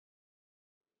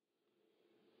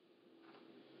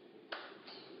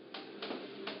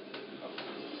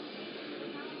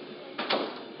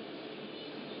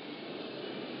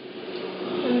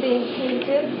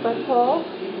by Paul.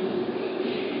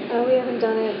 We haven't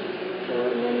done it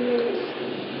for many years.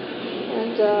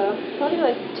 And probably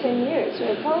like 10 years,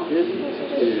 right, Paul? It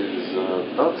is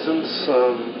not since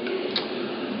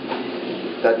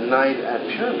that night at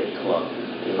Pyramid Club.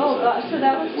 Oh, so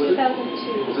that was 2002.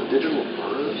 It was a digital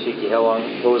burn. Shikhee,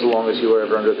 what was the longest you were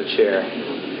ever under the chair? 10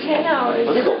 hours.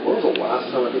 I think what was the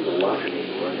last time? I think the last one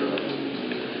was under.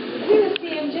 I think the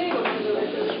CMJ was under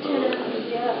like 10 hours,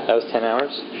 yeah. That was 10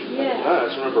 hours? Yeah. I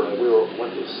just remember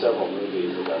went to several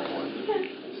movies at that point.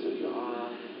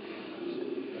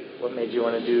 What made you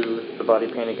want to do the body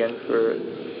paint again for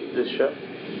this show?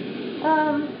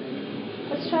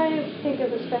 I was trying to think of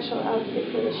a special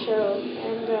outfit for the show,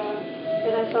 and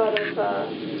then I thought of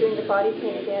doing the body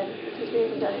paint again, because we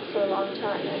haven't done it for a long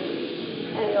time,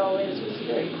 and it always was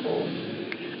very cool.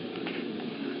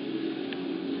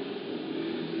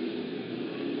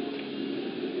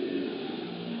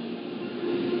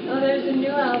 Oh, there's a new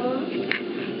album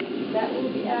that will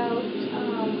be out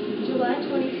July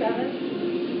 27th.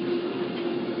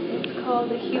 It's called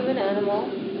The Human Animal.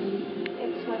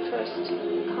 It's my first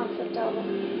concept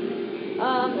album.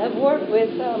 I've worked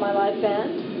with my live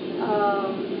band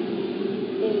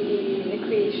in the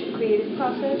creative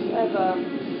process. I've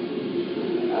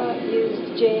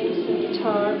used James the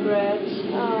guitar, Brett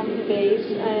the bass,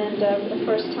 and the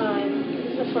first time, this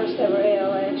is the first ever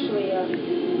AL, I actually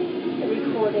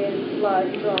recorded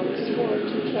live drums for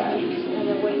 2 tracks, and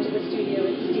then went to the studio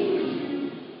with Steve.